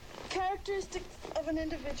characteristics of an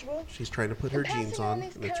individual. She's trying to put her genes on,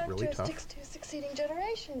 and it's really tough. To succeeding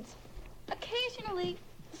generations. Occasionally,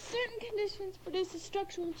 certain conditions produce a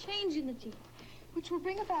structural change in the gene, which will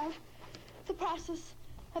bring about the process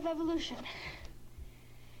of evolution.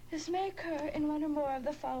 This may occur in one or more of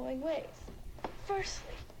the following ways.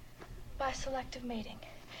 Firstly, by selective mating,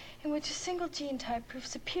 in which a single gene type proves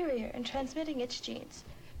superior in transmitting its genes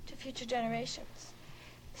to future generations.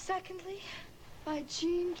 Secondly, by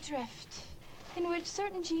gene drift, in which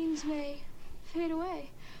certain genes may fade away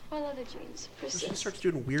while other genes persist. She starts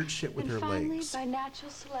doing weird shit with her legs. Finally, by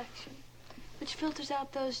natural selection, which filters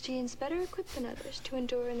out those genes better equipped than others to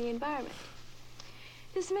endure in the environment.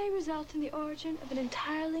 This may result in the origin of an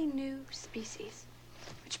entirely new species,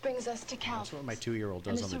 which brings us to Calvin. That's what my 2-year-old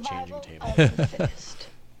does on the changing table.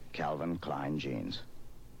 Calvin Klein jeans.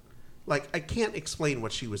 Like, I can't explain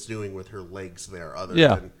what she was doing with her legs there other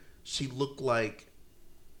than she looked like,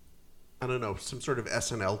 I don't know, some sort of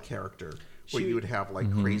SNL character where you would have,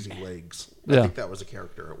 like, crazy legs. I think that was a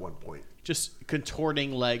character at one point. Just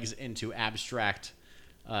contorting legs into abstract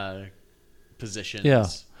positions. Yeah.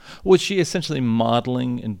 Was she essentially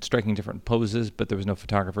modeling and striking different poses, but there was no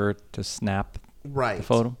photographer to snap the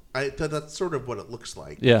photo? That's sort of what it looks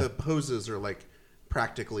like. Yeah. The poses are, like,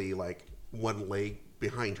 practically, like, one leg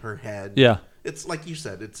behind her head. Yeah. It's like you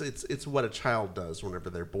said, it's what a child does whenever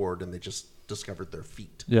they're bored and they just discovered their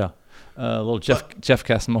feet. Yeah. A little Jeff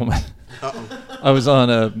Cast moment. I was on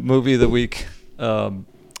a movie of the week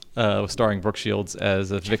starring Brooke Shields as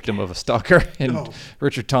a victim of a stalker, and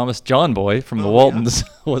Richard Thomas, John Boy from the Waltons,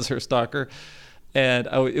 was her stalker. And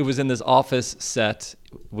it was in this office set,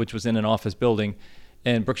 which was in an office building,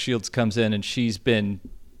 and Brooke Shields comes in, and she's been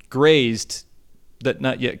grazed, that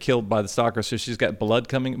not yet killed by the stalker, so she's got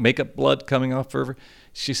makeup blood coming off her.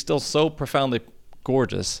 She's still so profoundly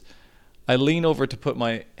gorgeous. I lean over to put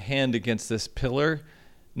my hand against this pillar,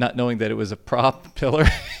 not knowing that it was a prop pillar,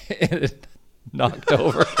 and it knocked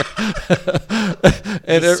over.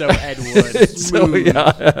 And so Ed Wood. Smooth.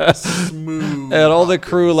 And all the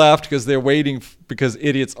crew laughed because they're waiting, because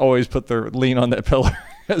idiots always put their lean on that pillar,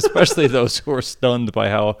 especially those who are stunned by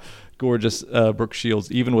how gorgeous Brooke Shields,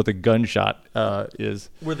 even with a gunshot, is.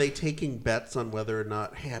 Were they taking bets on whether or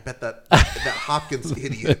not? Hey, I bet that Hopkins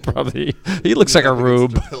idiot. Probably. He looks like a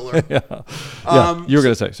rube. Yeah. You were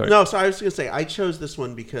gonna say, sorry. No, so I was gonna say I chose this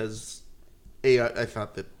one because I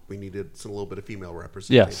thought that we needed a little bit of female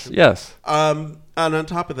representation. Yes. And on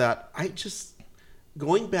top of that, I just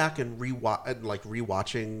going back and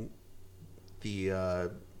rewatching the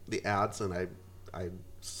ads, and I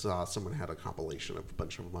saw someone had a compilation of a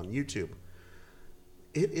bunch of them on YouTube.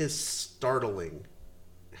 It is startling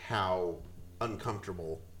how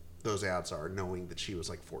uncomfortable those ads are, knowing that she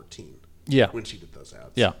was like 14 when she did those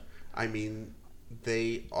ads. Yeah. I mean,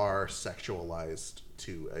 they are sexualized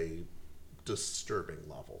to a disturbing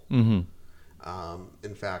level.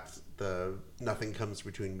 In fact, the Nothing Comes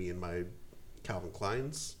Between Me and My Calvin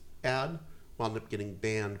Klein's ad wound up getting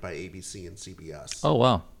banned by ABC and CBS. Oh,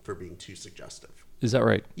 wow. For being too suggestive. Is that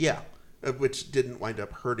right? Yeah, which didn't wind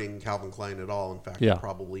up hurting Calvin Klein at all. In fact, it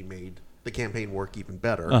probably made the campaign work even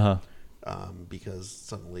better because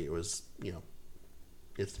suddenly it was,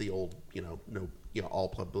 it's the old, no all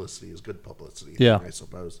publicity is good publicity. Yeah. I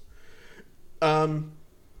suppose. But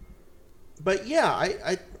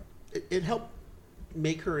yeah, it helped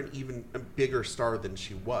make her an even a bigger star than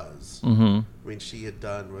she was. Mm-hmm. I mean, she had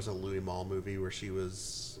done was a Louis Malle movie where she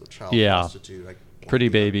was a child prostitute. Pretty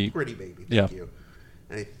Baby. Pretty Baby. Thank you.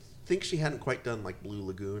 And I think she hadn't quite done like Blue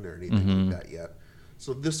Lagoon or anything like that yet.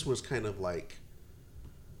 So this was kind of like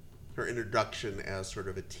her introduction as sort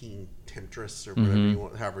of a teen temptress or whatever you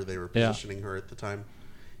want, however they were positioning her at the time.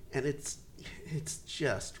 And it's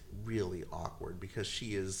just really awkward because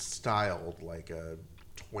she is styled like a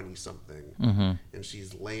 20-something, and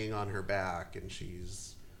she's laying on her back and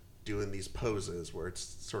she's doing these poses where it's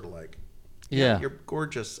sort of like, you're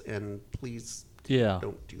gorgeous and please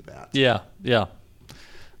don't do that. Yeah.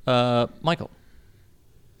 Michael.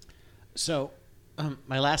 So,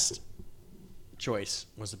 my last choice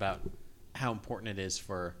was about how important it is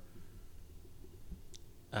for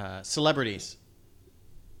celebrities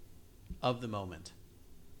of the moment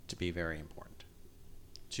to be very important.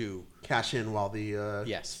 To cash in while the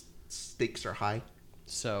yes stakes are high.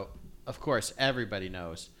 So, of course, everybody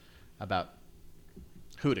knows about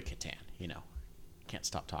Huda Katan. Can't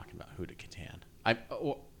stop talking about Huda Katan.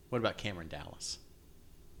 What about Cameron Dallas?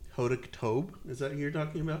 Hoda Katob? Is that who you're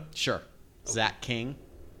talking about? Sure. Okay. Zach King.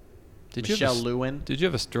 Michelle Lewin. Did you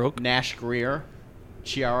have a stroke? Nash Greer.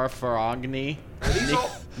 Chiara Ferragni.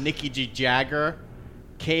 Nikki G. Jagger.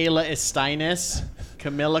 Kayla Esteinis.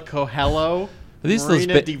 Camila Coelho.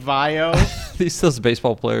 Marina DiVio. These those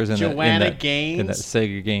baseball players in Joanna Gaines in that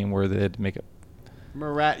Sega game where they had to make it.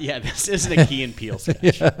 This isn't a Key and Peele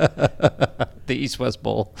sketch. The East-West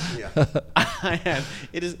Bowl. Yeah.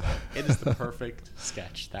 It is the perfect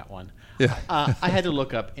sketch, that one. Yeah. I had to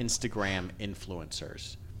look up Instagram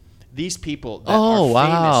influencers. These people that are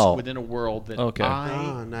famous within a world that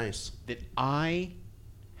I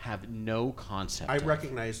have no concept I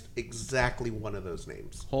recognized exactly one of those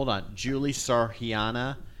names. Hold on. Julie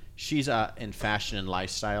Sarhiana. She's in fashion and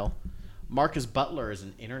lifestyle. Marcus Butler is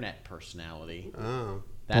an internet personality. Oh.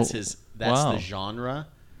 That's the genre.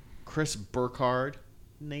 Chris Burkhardt,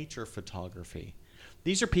 nature photography.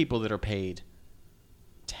 These are people that are paid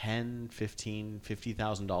 $10,000, $15,000,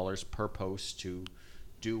 $50,000 per post to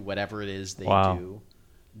do whatever it is they do,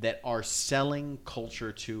 that are selling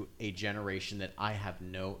culture to a generation that I have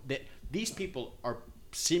that these people are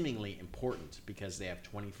seemingly important because they have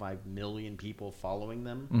 25 million people following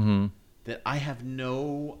them, that I have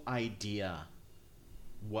no idea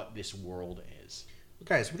what this world is.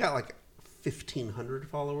 Guys, we got like 1,500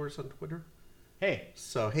 followers on Twitter. Hey.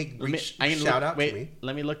 So, shout out to me.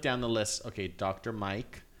 Let me look down the list. Okay, Dr.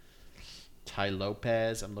 Mike, Ty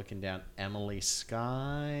Lopez. I'm looking down. Emily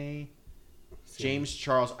Skye. James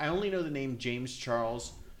Charles. I only know the name James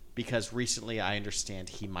Charles because recently I understand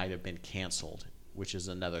he might have been canceled, which is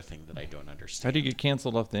another thing that I don't understand. How do you get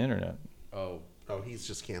canceled off the internet? Oh, he's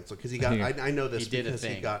just canceled because he got. I know this because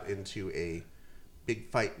he got into a big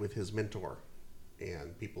fight with his mentor,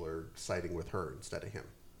 and people are siding with her instead of him.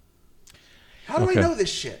 How do I know this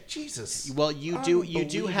shit? Jesus. Well, you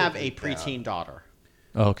do have a preteen daughter.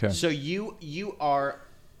 Oh, okay. So you are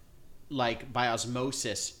like by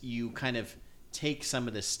osmosis, you kind of take some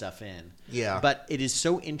of this stuff in. Yeah. But it is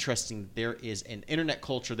so interesting that there is an internet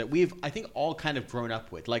culture that we've, I think, all kind of grown up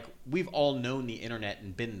with. Like, we've all known the internet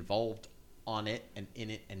and been involved on it and in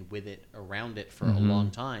it and with it, around it for a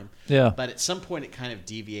long time. Yeah. But at some point it kind of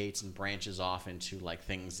deviates and branches off into like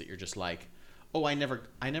things that you're just like, oh, I never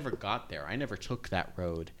got there. I never took that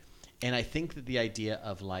road. And I think that the idea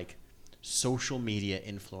of like social media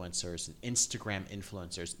influencers and Instagram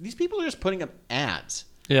influencers, these people are just putting up ads.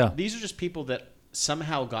 Yeah. These are just people that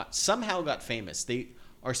somehow got famous. They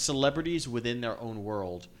are celebrities within their own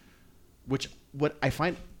world, which what I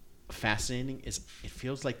find fascinating is it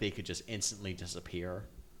feels like they could just instantly disappear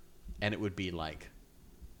and it would be like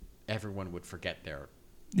everyone would forget their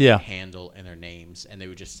handle and their names and they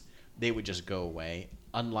would just go away,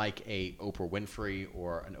 unlike a Oprah Winfrey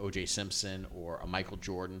or an O.J. Simpson or a Michael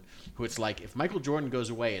Jordan, who it's like if Michael Jordan goes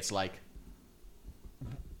away, it's like,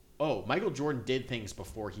 oh, Michael Jordan did things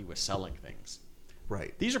before he was selling things.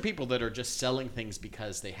 Right. These are people that are just selling things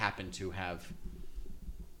because they happen to have,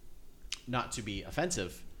 not to be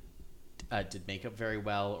offensive, did makeup very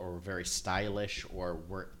well or were very stylish or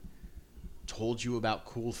were told you about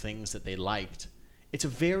cool things that they liked. It's a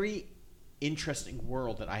very interesting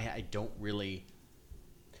world that I don't really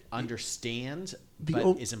understand,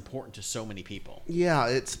 but is important to so many people. Yeah,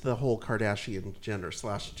 it's the whole Kardashian Jenner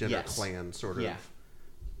clan sort of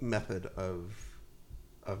method of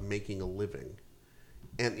making a living.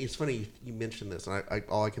 And it's funny you mentioned this, and I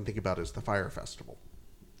all I can think about is the Fyre Festival.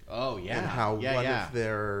 Oh, yeah. And how one of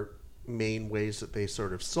their main ways that they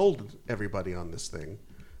sort of sold everybody on this thing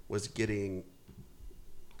was getting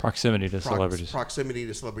proximity to celebrities. Proximity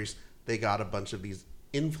to celebrities. They got a bunch of these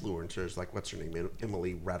influencers, like what's her name,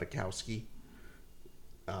 Emily Ratajkowski,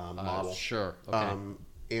 model. Sure. Okay.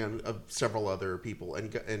 And several other people,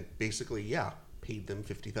 and basically, paid them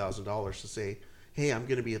 $50,000 to say, "Hey, I'm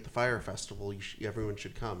going to be at the Fire Festival. Everyone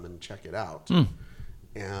should come and check it out."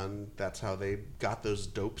 And that's how they got those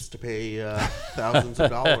dopes to pay thousands of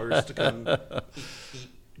dollars to come eat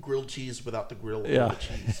grilled cheese without the grill or the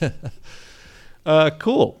cheese.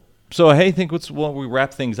 Cool. So, hey, I think we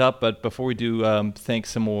wrap things up. But before we do, thank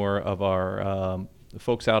some more of our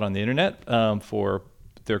folks out on the internet for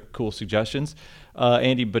their cool suggestions.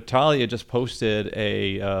 Andy Battaglia just posted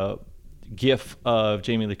a GIF of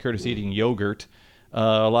Jamie Lee Curtis eating yogurt.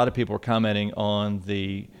 A lot of people were commenting on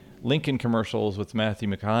the Lincoln commercials with Matthew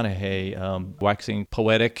McConaughey waxing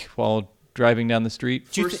poetic while driving down the street.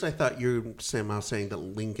 First, I thought you were somehow saying that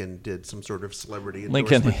Lincoln did some sort of celebrity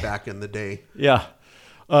endorsement back in the day. Yeah.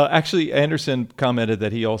 Actually, Anderson commented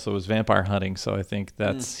that he also was vampire hunting, so I think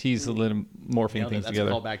he's a little morphing things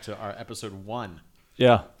together. That's a callback to our episode 1.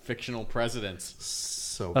 Yeah. Fictional presidents.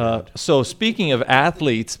 So bad. So speaking of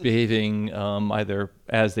athletes behaving either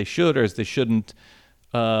as they should or as they shouldn't,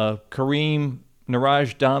 Kareem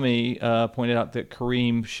Niraj Dami pointed out that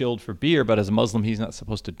Kareem shilled for beer, but as a Muslim, he's not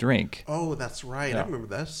supposed to drink. Oh, that's right. I remember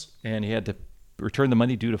this. And he had to return the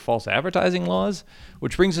money due to false advertising laws,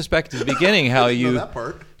 which brings us back to the beginning, how you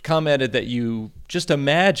commented that you just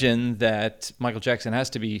imagine that Michael Jordan has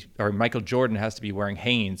to be wearing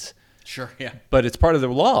Hanes. Sure, yeah. But it's part of the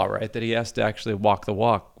law, right, that he has to actually walk the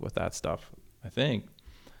walk with that stuff, I think.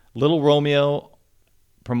 Little Romeo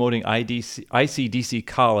promoting ICDC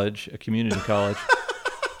College, a community college.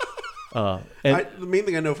 The main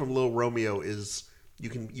thing I know from Little Romeo is you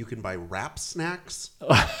can buy wrap snacks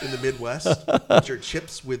in the Midwest, which are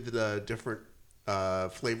chips with different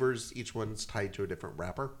flavors. Each one's tied to a different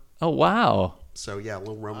wrapper. Oh, wow. So, yeah,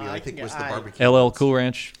 Little Romeo, I think, was the barbecue. LL Cool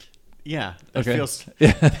Ranch. Yeah. That feels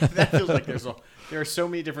like there are so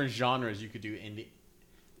many different genres you could do.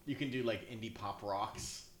 You can do like indie pop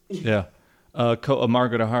rocks. Yeah.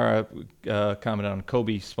 Margaret O'Hara commented on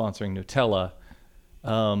Kobe sponsoring Nutella.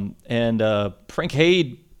 And Frank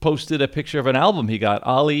Haid posted a picture of an album he got,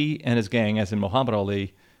 Ali and His Gang, as in Muhammad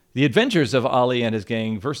Ali, The Adventures of Ali and His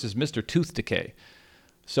Gang versus Mr. Tooth Decay.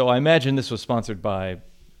 So I imagine this was sponsored by,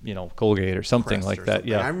 Colgate or something Crest like or that.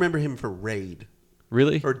 Something. Yeah. I remember him for Raid.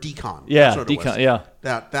 Really? Or Decon. Yeah, That's what Decon. it was. Yeah.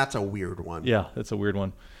 That's a weird one. Yeah, that's a weird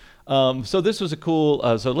one. So this was a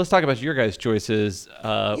cool. So let's talk about your guys' choices.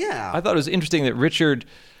 Yeah. I thought it was interesting that Richard.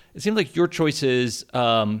 It seemed like your choices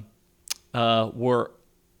were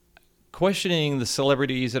questioning the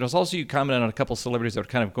celebrities, and it was also you commented on a couple of celebrities that were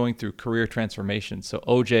kind of going through career transformation. So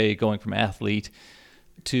OJ going from athlete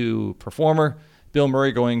to performer, Bill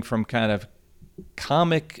Murray going from kind of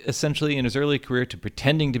comic essentially in his early career to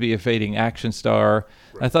pretending to be a fading action star.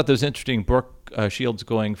 Right. I thought that was interesting. Brooke Shields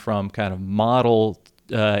going from kind of model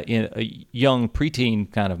in a young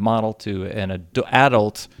preteen kind of model to an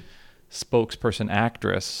adult spokesperson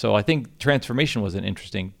actress. So I think transformation was an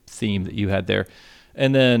interesting theme that you had there.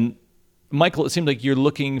 And then Michael, it seemed like you're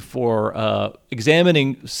looking for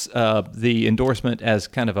examining the endorsement as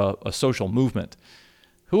kind of a social movement.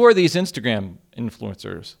 Who are these Instagram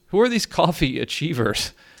influencers? Who are these coffee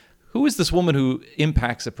achievers? Who is this woman who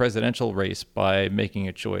impacts the presidential race by making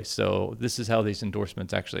a choice? So this is how these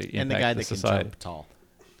endorsements actually impact and the guy that society. can jump tall.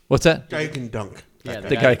 What's that? The guy who can dunk. Yeah,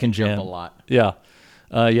 the guy can jam a lot. Yeah,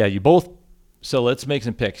 you both. So let's make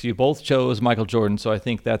some picks. You both chose Michael Jordan, so I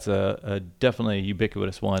think that's a definitely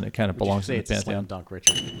ubiquitous one. It kind of belongs in the pantheon. Slam dunk,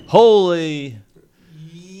 Richard. Holy,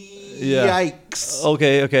 yikes!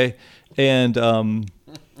 Okay, and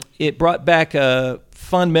it brought back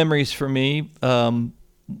fun memories for me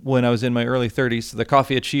when I was in my early 30s. The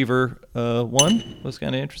Coffee Achiever one was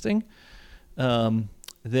kind of interesting.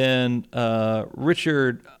 Then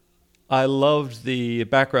Richard, I loved the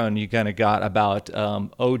background you kind of got about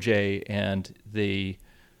OJ and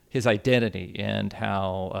his identity and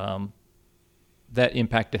how that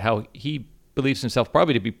impacted how he believes himself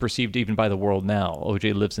probably to be perceived even by the world now.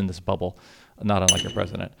 OJ lives in this bubble, not unlike our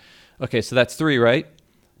president. Okay, so that's 3, right?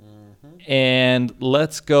 Mm-hmm. And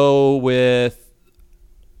let's go with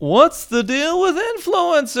what's the deal with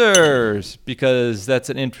influencers? Because that's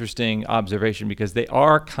an interesting observation because they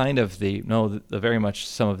are kind of the very much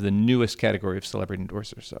some of the newest category of celebrity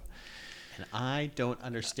endorsers. So, and I don't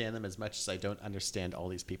understand them as much as I don't understand all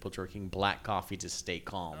these people drinking black coffee to stay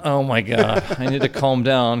calm. Oh my God, I need to calm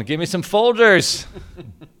down. Give me some Folgers.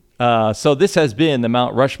 So this has been the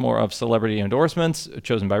Mount Rushmore of celebrity endorsements,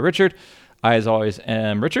 chosen by Richard. I, as always,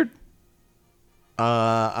 am Richard.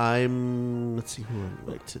 Let's see who I'm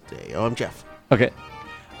like today. Oh, I'm Jeff. Okay.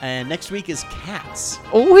 And next week is Cats.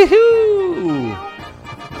 Oh, woohoo!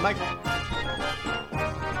 Michael.